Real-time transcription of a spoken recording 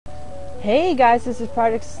Hey guys, this is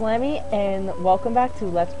Project Slammy, and welcome back to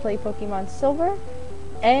Let's Play Pokemon Silver.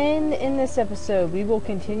 And in this episode, we will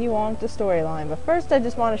continue on with the storyline. But first, I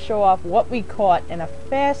just want to show off what we caught in a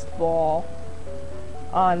fastball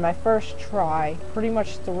on my first try. Pretty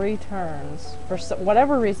much 3 turns. For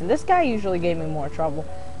whatever reason, this guy usually gave me more trouble.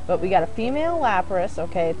 But we got a female Lapras.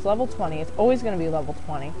 Okay, it's level 20. It's always going to be level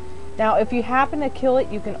 20. Now, if you happen to kill it,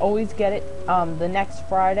 you can always get it the next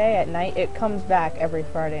Friday at night. It comes back every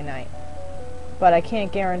Friday night. But I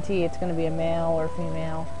can't guarantee it's going to be a male or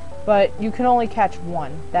female. But you can only catch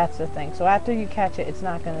one. That's the thing. So after you catch it, it's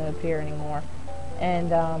not going to appear anymore. And,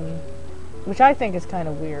 which I think is kind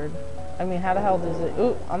of weird. I mean, how the hell does it...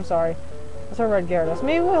 Ooh, I'm sorry. That's a red Gyarados.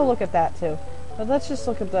 Maybe we'll look at that too. But let's just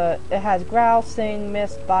look at the... It has Growl, Sting,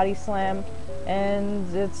 Mist, Body Slam.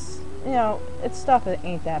 And it's, you know, it's stuff that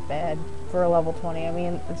ain't that bad for a level 20. I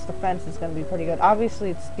mean, its defense is going to be pretty good. Obviously,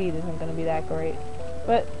 its speed isn't going to be that great.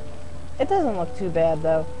 But... it doesn't look too bad,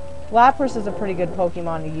 though. Lapras is a pretty good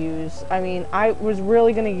Pokemon to use. I mean, I was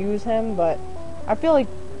really going to use him, but I feel like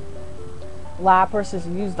Lapras is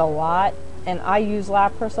used a lot, and I use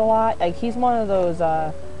Lapras a lot. Like, he's one of those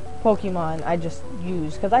Pokemon I just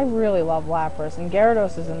use, because I really love Lapras, and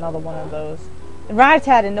Gyarados is another one of those. And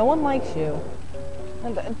Rattata, and no one likes you.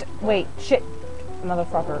 And, wait, shit.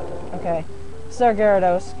 Motherfucker. Okay. Sir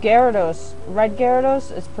Gyarados. Gyarados. Red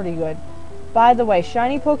Gyarados is pretty good. By the way,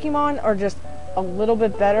 shiny Pokemon are just a little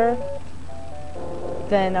bit better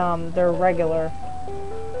than their regular.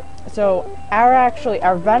 So our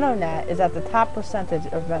Venonat is at the top percentage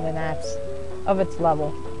of Venonats of its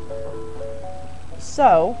level.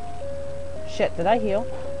 So, shit, did I heal?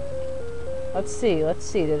 Let's see,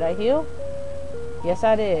 did I heal? Yes,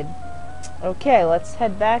 I did. Okay, let's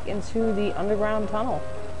head back into the underground tunnel.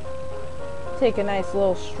 Take a nice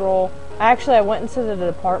little stroll. Actually, I went into the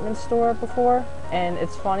department store before, and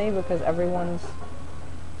it's funny because everyone's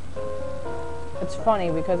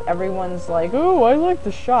like, "Ooh, I like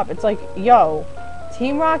the shop." It's like, yo,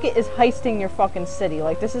 Team Rocket is heisting your fucking city.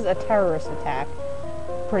 Like, this is a terrorist attack,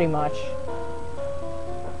 pretty much.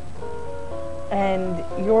 And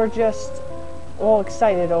you're just all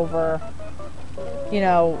excited over, you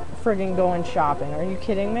know, friggin' going shopping. Are you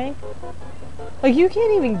kidding me? Like, you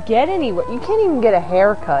can't even get anywhere. You can't even get a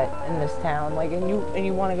haircut in this town. Like, and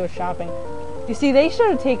you want to go shopping. You see, they should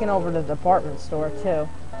have taken over the department store too.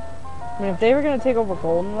 I mean, if they were going to take over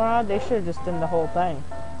Goldenrod, they should have just done the whole thing.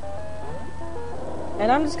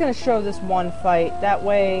 And I'm just going to show this one fight. That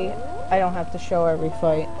way, I don't have to show every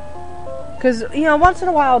fight. Because, you know, once in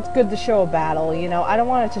a while, it's good to show a battle. You know, I don't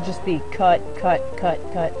want it to just be cut, cut, cut,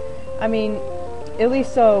 cut. I mean, at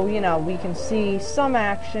least so, you know, we can see some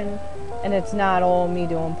action. And it's not all me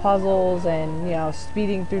doing puzzles and, you know,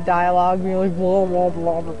 speeding through dialogue, being like, blah, blah,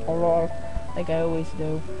 blah, blah, blah, like I always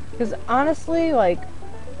do. Because honestly, like,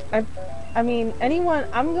 I mean,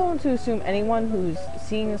 I'm going to assume anyone who's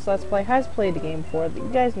seeing this Let's Play has played the game before. You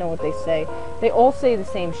guys know what they say. They all say the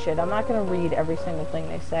same shit. I'm not going to read every single thing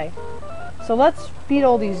they say. So let's beat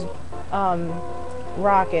all these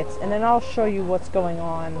rockets, and then I'll show you what's going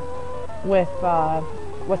on with,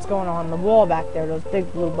 what's going on the wall back there, those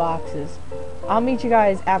big blue boxes. I'll meet you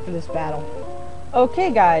guys after this battle.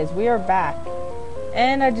 Okay guys, we are back.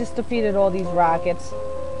 And I just defeated all these rockets.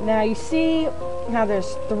 Now you see how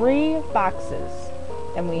there's 3 boxes.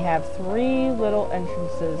 And we have 3 little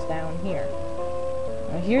entrances down here.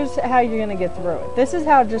 Now here's how you're going to get through it. This is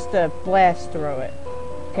how just to blast through it.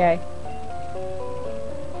 Okay?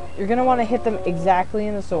 You're going to want to hit them exactly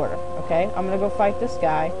in this order. Okay? I'm going to go fight this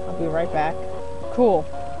guy. I'll be right back. Cool.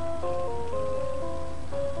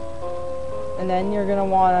 And then you're gonna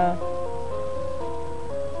wanna...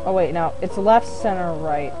 oh wait, no. It's left, center,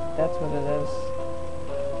 right. That's what it is.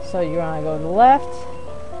 So you're gonna go to the left,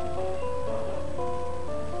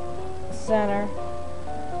 center,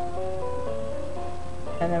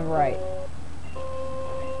 and then right.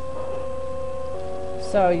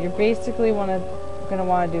 So you're basically gonna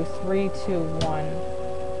wanna do 3, 2, 1.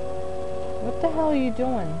 What the hell are you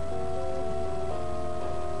doing?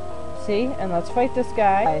 See? And let's fight this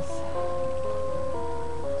guy.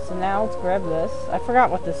 So now let's grab this. I forgot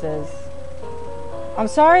what this is. I'm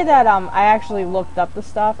sorry that I actually looked up the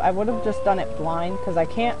stuff. I would have just done it blind because I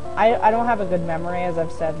don't have a good memory, as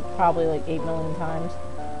I've said probably like 8 million times.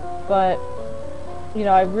 But you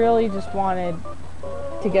know, I really just wanted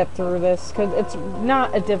to get through this because it's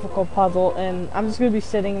not a difficult puzzle, and I'm just gonna be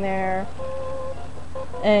sitting there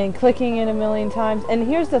and clicking it a million times. And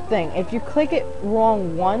here's the thing, if you click it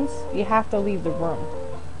wrong once, you have to leave the room.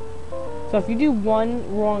 So if you do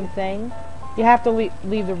one wrong thing, you have to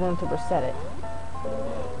leave the room to reset it.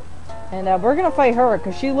 And we're gonna fight her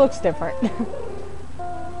because she looks different.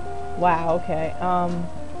 Wow, okay.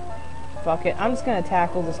 Fuck it. I'm just gonna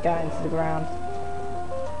tackle this guy into the ground.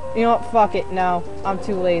 You know what? Fuck it. No, I'm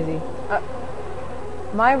too lazy.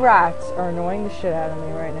 My rats are annoying the shit out of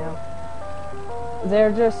me right now.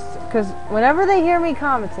 They're just... Because whenever they hear me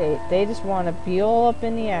commentate, they just want to be all up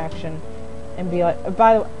in the action. And be like...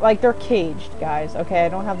 By the way, like, they're caged, guys. Okay, I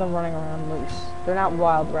don't have them running around loose. They're not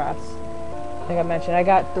wild rats. Like I mentioned, I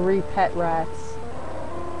got 3 pet rats.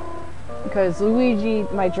 Because Luigi,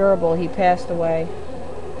 my gerbil, he passed away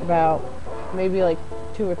about maybe like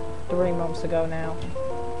 2 or 3 months ago now.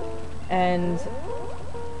 And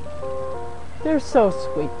they're so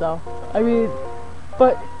sweet though. I mean,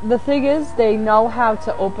 but the thing is, they know how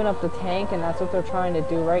to open up the tank, and that's what they're trying to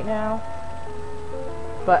do right now.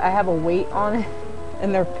 But I have a weight on it,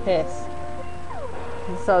 and they're pissed.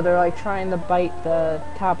 So they're like trying to bite the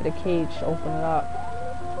top of the cage to open it up.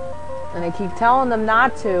 And I keep telling them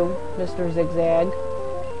not to, Mr. Zigzag.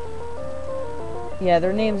 Yeah,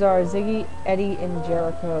 their names are Ziggy, Eddie, and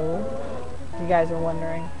Jericho. If you guys are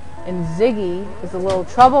wondering. And Ziggy is a little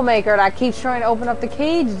troublemaker that keeps trying to open up the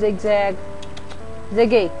cage, Zigzag.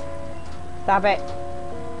 Ziggy, stop it.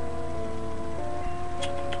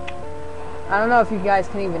 I don't know if you guys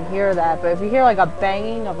can even hear that, but if you hear like a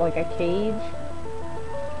banging of like a cage,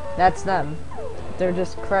 that's them. They're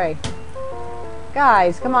just cray.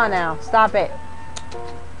 Guys, come on now. Stop it.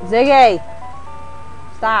 Ziggy!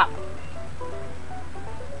 Stop.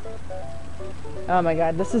 Oh my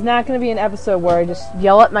god, this is not going to be an episode where I just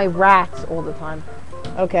yell at my rats all the time.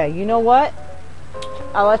 Okay, you know what?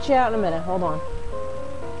 I'll let you out in a minute. Hold on.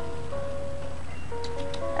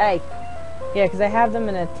 Hey. Yeah, because I have them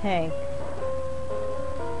in a tank.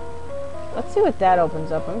 Let's see what that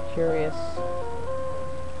opens up. I'm curious.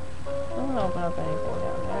 I don't open up anything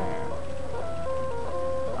down there.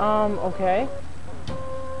 Okay.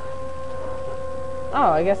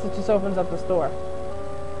 Oh, I guess it just opens up this door.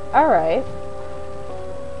 Alright.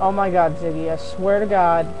 Oh my god, Ziggy, I swear to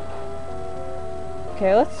god.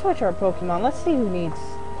 Okay, let's switch our Pokemon. Let's see who needs...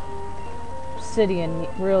 Obsidian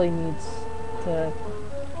really needs to...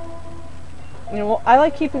 You know, well, I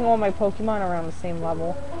like keeping all my Pokemon around the same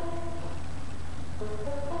level.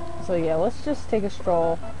 So yeah, let's just take a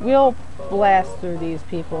stroll. We'll blast through these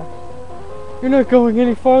people. You're not going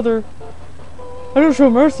any farther. I don't show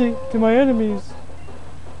mercy to my enemies.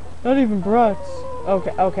 Not even brats.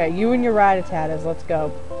 Okay, okay, you and your Rattatatas, let's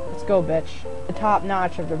go. Let's go, bitch. The top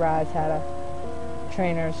notch of the Rattata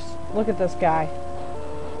trainers. Look at this guy.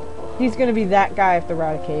 He's gonna be that guy if the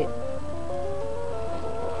Raticate.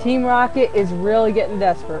 Team Rocket is really getting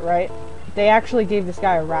desperate, right? They actually gave this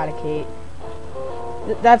guy a Raticate.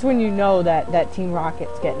 That's when you know that Team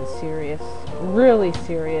Rocket's getting serious. Really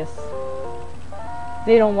serious.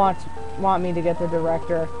 They don't want me to get the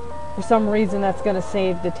director. For some reason, that's gonna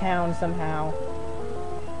save the town somehow.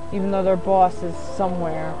 Even though their boss is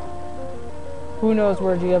somewhere. Who knows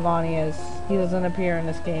where Giovanni is? He doesn't appear in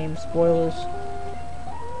this game. Spoilers.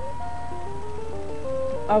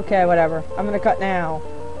 Okay, whatever. I'm gonna cut now.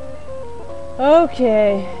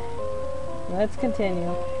 Okay. Let's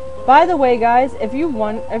continue. By the way, guys, if you're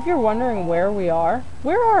wondering where we are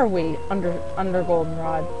we under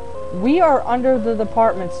Goldenrod? We are under the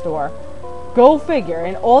department store. Go figure.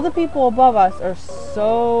 And all the people above us are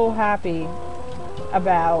so happy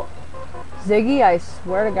about Ziggy, I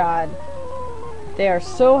swear to God. They are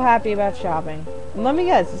so happy about shopping. And let me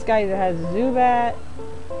guess, this guy either has a Zubat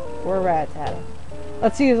or a Rattata.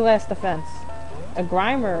 Let's see his last defense. A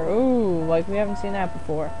Grimer. Ooh, like we haven't seen that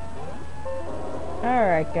before.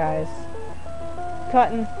 Alright, guys.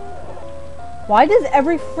 Cutting. Why does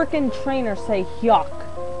every frickin' trainer say yuck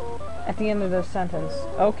at the end of their sentence?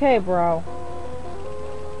 Okay, bro.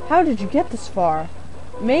 How did you get this far?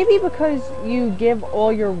 Maybe because you give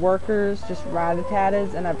all your workers just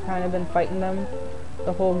Rattatatas and I've kind of been fighting them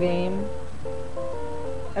the whole game.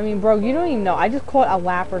 I mean, bro, you don't even know. I just caught a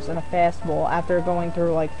Lapras and a Fastball after going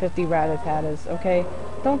through like 50 Rattatatas, okay?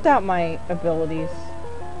 Don't doubt my abilities.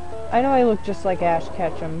 I know I look just like Ash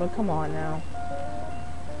Ketchum, but come on now.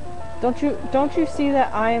 Don't you see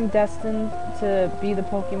that I am destined to be the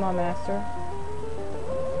Pokemon Master?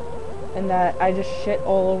 And that I just shit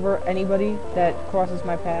all over anybody that crosses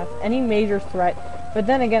my path. Any major threat. But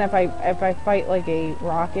then again, if I fight like a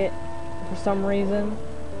Rocket for some reason,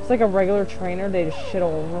 it's like a regular trainer, they just shit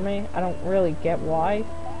all over me. I don't really get why.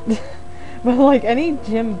 But like any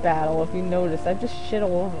gym battle, if you notice, I just shit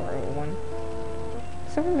all over everyone.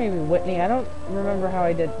 Except for maybe Whitney. I don't remember how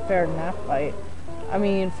I did fared in that fight. I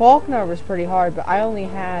mean, Faulkner was pretty hard, but I only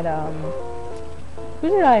had, who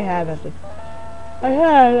did I have at the... I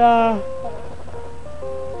had,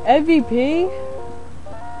 MVP?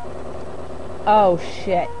 Oh,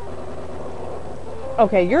 shit.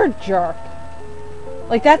 Okay, you're a jerk.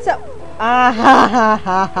 Like, that's a... Ah, ha, ha,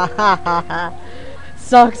 ha, ha, ha, ha.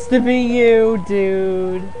 Sucks to be you,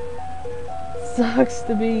 dude. Sucks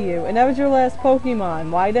to be you. And that was your last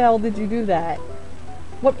Pokemon. Why the hell did you do that?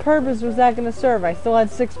 What purpose was that going to serve? I still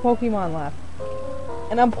had 6 Pokemon left.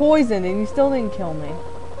 And I'm poisoned, and you still didn't kill me.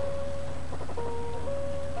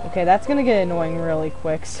 Okay, that's going to get annoying really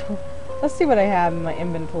quick, so... Let's see what I have in my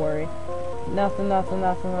inventory. Nothing, nothing,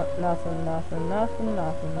 nothing, nothing, nothing, nothing, nothing,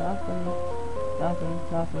 nothing, nothing,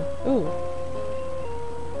 nothing. Ooh.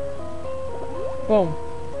 Boom.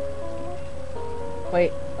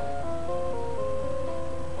 Wait.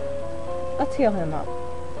 Let's heal him up.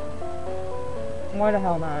 Why the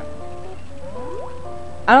hell not?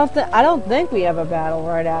 I don't think we have a battle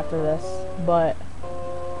right after this, but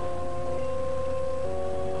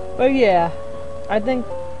yeah, I think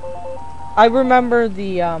I remember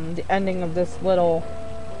the ending of this little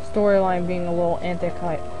storyline being a little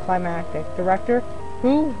anticlimactic. Director,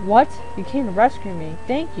 who? What? You came to rescue me.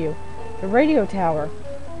 Thank you. The radio tower.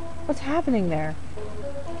 What's happening there?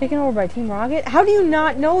 Taken over by Team Rocket? How do you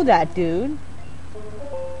not know that, dude?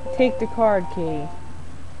 Take the card key.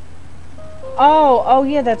 Oh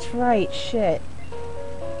yeah, that's right. Shit.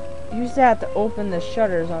 Use that to open the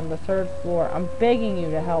shutters on the 3rd floor. I'm begging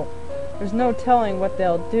you to help. There's no telling what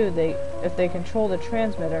they'll do if they control the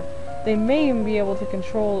transmitter. They may even be able to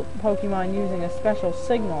control Pokemon using a special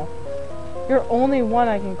signal. You're only one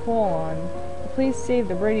I can call on. Please save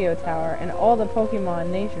the radio tower and all the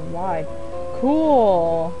Pokemon nationwide.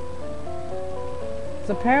 Cool. It's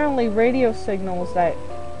apparently radio signals that...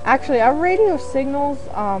 Actually, our radio signals,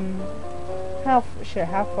 how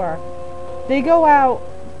far? They go out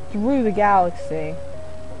through the galaxy.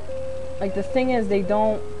 Like, the thing is, they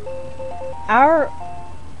don't... Our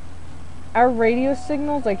radio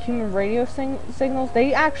signals, like human radio signals,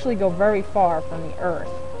 they actually go very far from the Earth.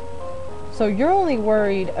 So you're only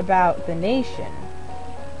worried about the nation.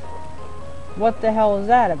 What the hell is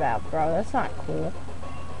that about, bro? That's not cool.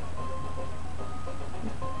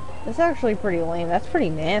 That's actually pretty lame. That's pretty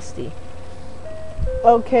nasty.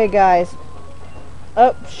 Okay, guys.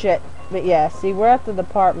 Oh, shit. But yeah, see, we're at the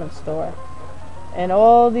department store. And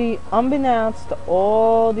unbeknownst to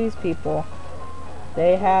all these people,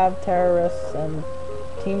 they have terrorists and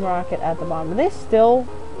Team Rocket at the bottom. But they still,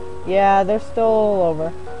 yeah, they're still all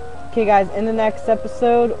over. Okay, guys, in the next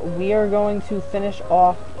episode, we are going to finish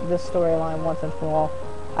off this storyline once and for all.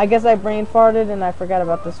 I guess I brain farted and I forgot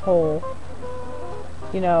about this whole,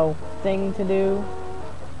 you know, thing to do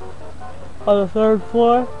on the 3rd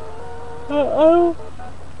floor.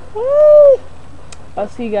 I'll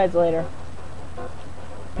see you guys later.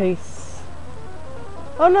 Peace.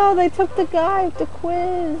 Oh no, they took the guy with the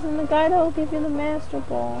quiz and the guy that'll give you the Master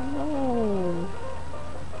Ball. No.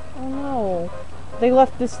 Oh no. They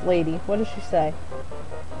left this lady. What did she say?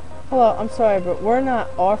 Hello, I'm sorry, but we're not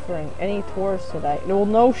offering any tours today. Well,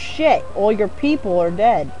 no shit. All your people are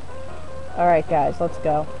dead. Alright, guys, let's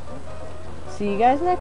go. See you guys next